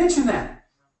 Does he mention that?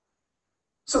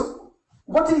 So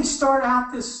what did he start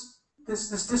out this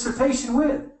dissertation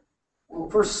with? Well,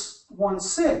 verse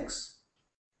 1:6.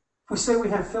 If we say we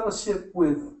have fellowship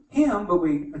with him, but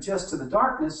we adjust to the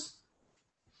darkness,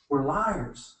 we're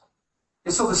liars.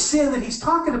 And so the sin that he's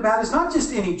talking about is not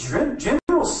just any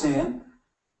general sin.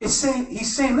 He's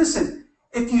saying, listen,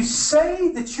 if you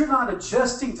say that you're not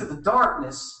adjusting to the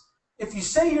darkness, if you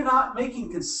say you're not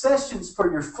making concessions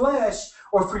for your flesh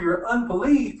or for your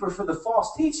unbelief or for the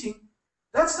false teaching,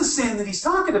 that's the sin that he's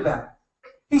talking about.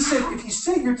 He said, if you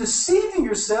say you're deceiving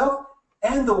yourself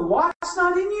and the what's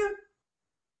not in you,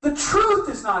 the truth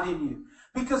is not in you.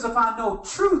 Because if I know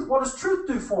truth, what does truth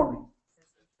do for me?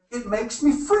 It makes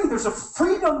me free. There's a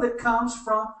freedom that comes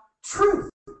from truth.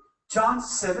 John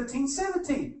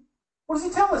 17:17. What does he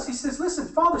tell us? He says, listen,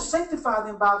 Father, sanctify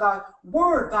them by thy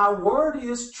word. Thy word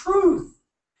is truth.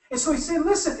 And so he's saying,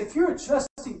 listen, if you're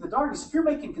adjusting the darkness, if you're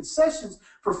making concessions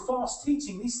for false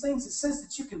teaching, these things, it says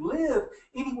that you can live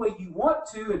any way you want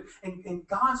to, and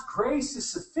God's grace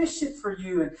is sufficient for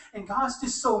you, and God's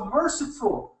just so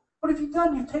merciful. What have you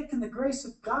done? You've taken the grace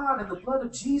of God and the blood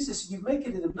of Jesus and you make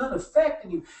it of none effect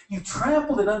and you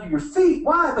trampled it under your feet.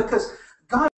 Why? Because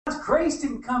God's grace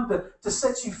didn't come to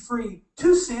set you free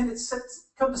to sin. It's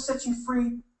come to set you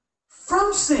free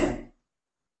from sin.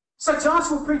 It's like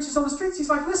Joshua preaches on the streets. He's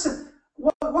like, listen,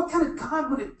 what kind of God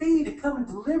would it be to come and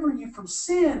deliver you from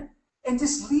sin and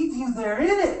just leave you there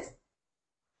in it?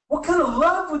 What kind of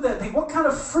love would that be? What kind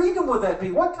of freedom would that be?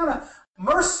 What kind of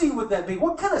mercy would that be?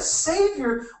 What kind of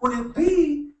Savior would it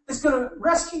be that's going to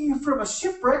rescue you from a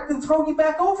shipwreck and throw you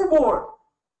back overboard?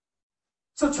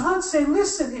 So John's saying,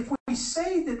 listen, if we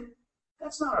say that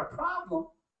that's not our problem,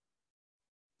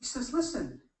 he says,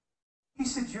 listen, he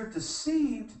said, you're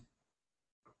deceived,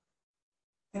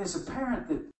 and it's apparent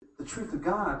that the truth of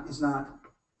God is not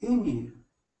in you.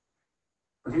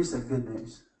 But here's the good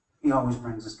news. He always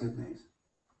brings us good news.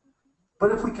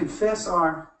 But if we confess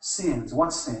our sins,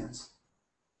 what sins?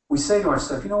 We say to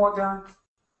ourselves, you know what, God?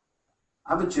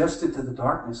 I've adjusted to the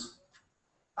darkness.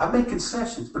 I've made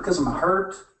concessions because of my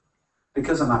hurt,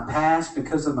 because of my past,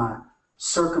 because of my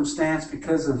circumstance,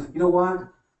 because of, you know what?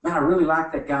 Man, I really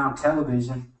like that guy on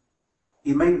television.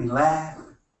 He made me laugh.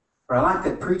 Or I like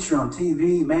that preacher on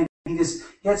TV. Man, he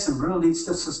had some real neat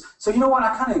stuff. So you know what?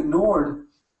 I kind of ignored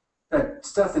that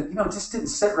stuff that, just didn't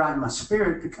sit right in my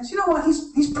spirit because, you know what?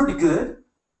 He's pretty good.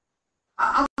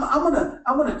 I'm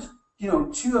gonna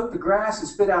chew up the grass and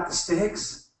spit out the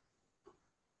sticks.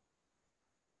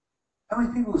 How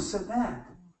many people have said that?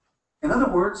 In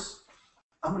other words,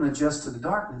 I'm going to adjust to the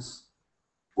darkness.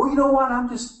 Well, you know what? I'm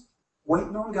just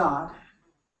waiting on God.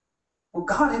 Well,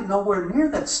 God ain't nowhere near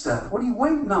that stuff. What are you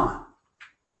waiting on?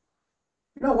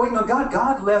 You're not waiting on God.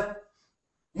 God left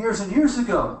years and years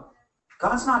ago.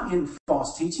 God's not in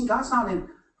false teaching. God's not in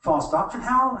false doctrine.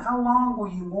 How long will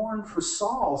you mourn for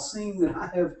Saul, seeing that I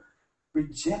have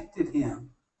rejected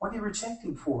him? What did he reject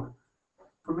him for?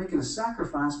 For making a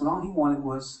sacrifice when all he wanted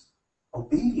was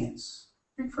obedience.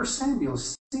 Read 1 Samuel,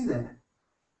 see that.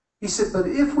 He said, but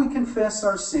if we confess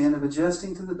our sin of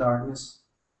adjusting to the darkness,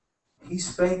 he's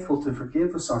faithful to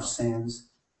forgive us our sins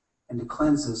and to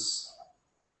cleanse us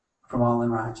from all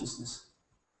unrighteousness.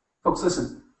 Folks,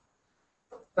 listen.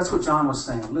 That's what John was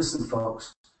saying. Listen,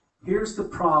 folks. Here's the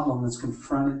problem that's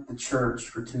confronted the church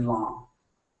for too long.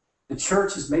 The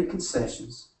church has made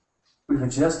concessions. We've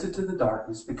adjusted to the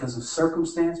darkness because of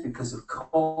circumstance, because of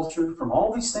culture, from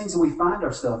all these things that we find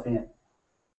ourselves in.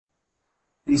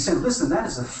 And he said, listen, that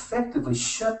has effectively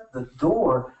shut the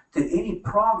door to any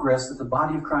progress that the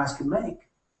body of Christ can make.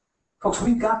 Folks,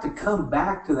 we've got to come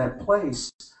back to that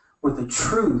place where the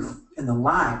truth and the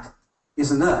light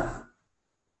is enough.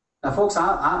 Now, folks,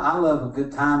 I love a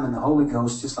good time in the Holy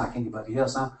Ghost just like anybody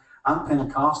else. I'm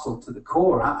Pentecostal to the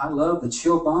core. I love the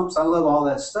chill bumps. I love all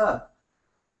that stuff.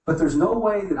 But there's no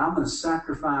way that I'm going to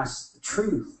sacrifice the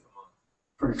truth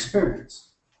for experience.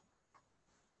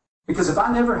 Because if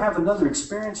I never have another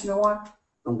experience, you know what?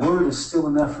 The Word is still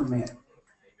enough for me.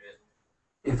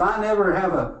 If I never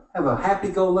have a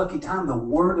happy-go-lucky time, the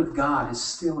Word of God is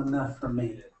still enough for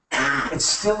me. It's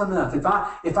still enough. If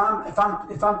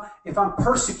I'm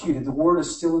persecuted, the Word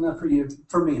is still enough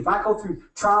for me. If I go through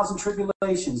trials and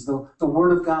tribulations, the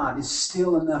Word of God is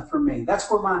still enough for me. That's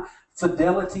where my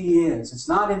fidelity is. It's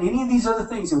not in any of these other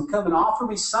things that would come and offer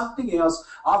me something else,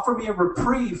 offer me a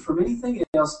reprieve from anything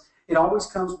else. It always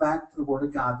comes back to the Word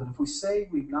of God. But if we say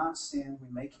we've not sinned, we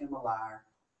make Him a liar,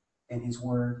 and His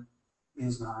Word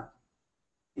is not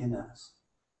in us.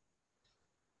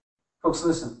 Folks,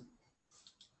 listen.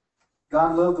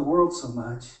 God loved the world so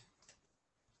much,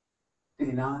 did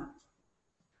He not?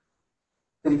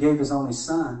 That He gave His only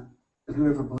Son, that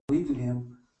whoever believed in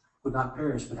Him would not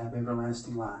perish but have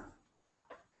everlasting life.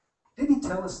 Didn't He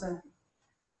tell us that?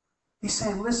 He's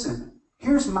saying, listen,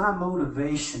 here's my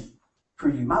motivation for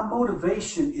you. My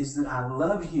motivation is that I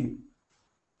love you.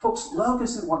 Folks, love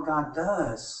isn't what God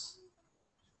does.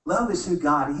 Love is who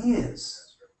God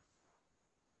is.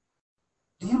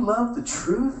 Do you love the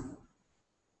truth?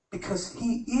 Because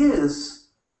He is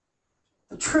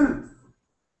the truth.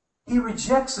 He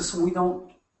rejects us when we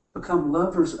don't become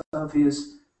lovers of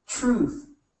His truth.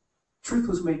 Truth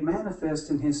was made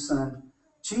manifest in His Son,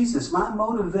 Jesus. My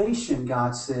motivation,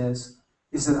 God says,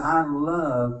 is that I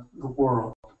love the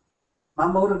world. My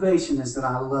motivation is that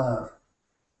I love.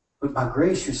 But by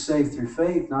grace you're saved through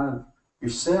faith, not of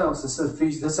yourselves. That's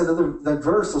that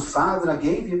verse, those 5 that I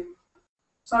gave you.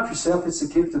 It's not of yourself, it's a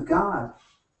gift of God.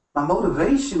 My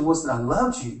motivation was that I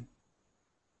loved you.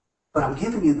 But I'm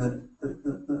giving you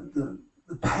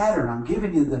the pattern. I'm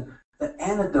giving you the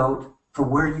antidote for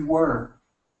where you were.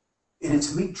 And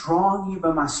it's me drawing you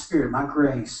by my Spirit, my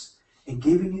grace, and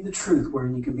giving you the truth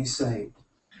wherein you can be saved.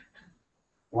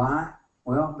 Why?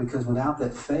 Well, because without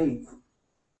that faith,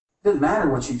 it doesn't matter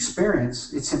what you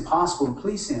experience. It's impossible to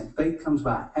please Him. Faith comes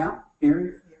by how?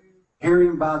 Hearing.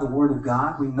 Hearing by the Word of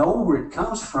God. We know where it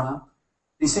comes from.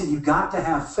 He said you've got to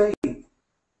have faith.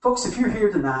 Folks, if you're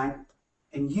here tonight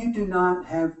and you do not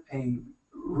have a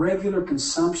regular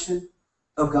consumption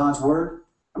of God's Word,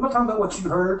 I'm not talking about what you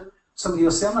heard somebody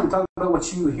else say. I'm not talking about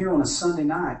what you hear on a Sunday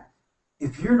night.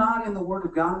 If you're not in the Word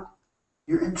of God,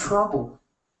 you're in trouble.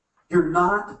 You're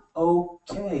not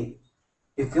okay.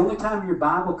 If the only time your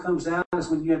Bible comes out is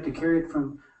when you have to carry it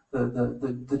from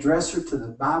the dresser to the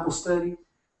Bible study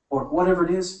or whatever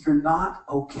it is, you're not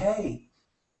okay.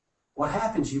 What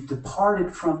happens? You've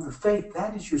departed from the faith.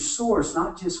 That is your source,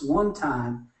 not just one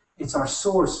time. It's our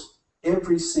source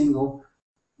every single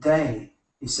day.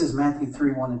 He says, Matthew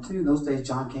 3, 1 and 2, in those days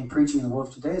John came preaching in the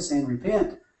world today, saying,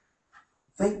 repent.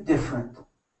 Think different.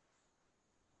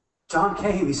 John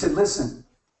came, he said, listen,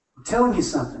 I'm telling you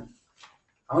something.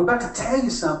 I'm about to tell you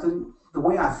something. The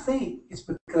way I think is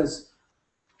because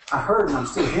I heard and I'm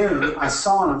still hearing. I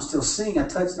saw and I'm still seeing. I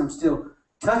touched and I'm still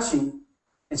touching.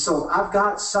 And so I've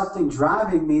got something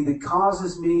driving me that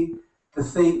causes me to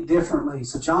think differently.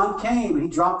 So John came and he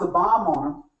dropped the bomb on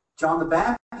him. John the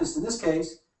Baptist in this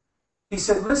case. He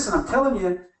said, listen, I'm telling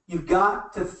you, you've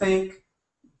got to think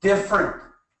different.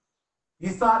 You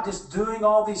thought just doing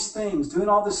all these things, doing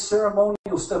all this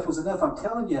ceremonial stuff was enough. I'm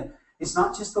telling you, it's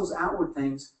not just those outward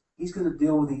things. He's going to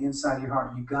deal with the inside of your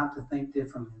heart. You've got to think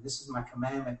differently. This is my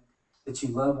commandment, that you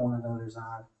love one another as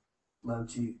I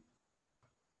loved you.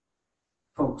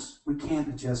 Folks, we can't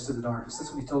adjust to the darkness.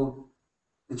 That's what he told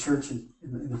the church in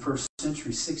the first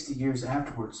century, 60 years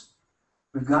afterwards.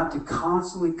 We've got to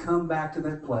constantly come back to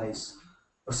that place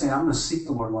of saying, I'm going to seek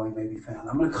the Lord while He may be found.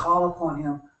 I'm going to call upon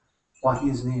Him while He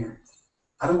is near.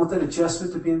 I don't want that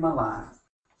adjustment to be in my life.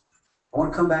 I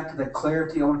want to come back to that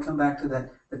clarity. I want to come back to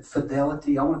that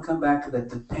fidelity. I want to come back to that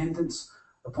dependence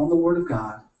upon the Word of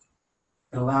God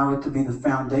and allow it to be the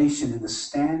foundation and the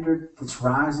standard that's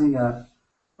rising up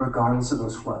regardless of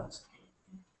those floods.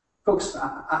 Folks,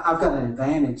 I've got an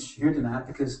advantage here tonight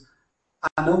because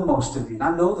I know most of you, and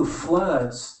I know the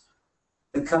floods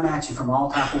that come at you from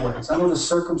all type of ways. I know the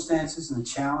circumstances and the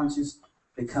challenges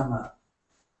that come up.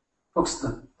 Folks,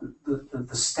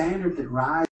 the standard that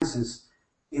rises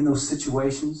in those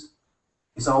situations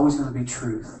is always going to be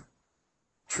truth.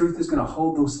 Truth is going to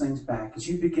hold those things back. As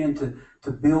you begin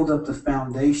to build up the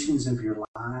foundations of your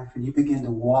life and you begin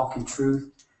to walk in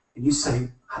truth and you say,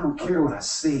 I don't care what I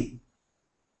see.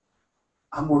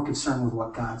 I'm more concerned with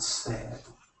what God said.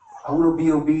 I want to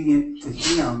be obedient to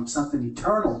Him, something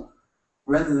eternal,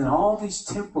 rather than all these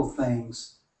temporal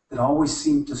things that always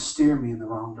seem to steer me in the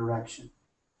wrong direction.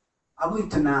 I believe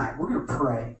tonight we're going to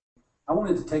pray. I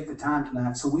wanted to take the time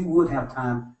tonight so we would have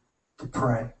time to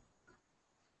pray.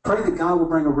 Pray that God will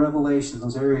bring a revelation in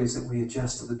those areas that we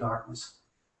adjust to the darkness.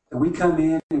 That we come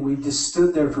in and we've just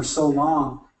stood there for so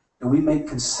long and we make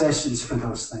concessions for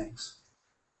those things.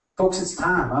 Folks, it's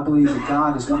time. I believe that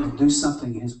God is wanting to do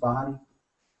something in His body,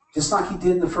 just like He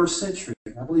did in the first century.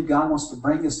 I believe God wants to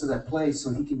bring us to that place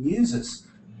so He can use us.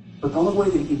 But the only way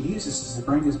that He can use us is to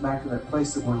bring us back to that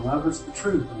place that we're lovers of the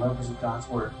truth and lovers of God's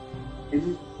Word.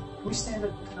 Can we stand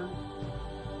up tonight?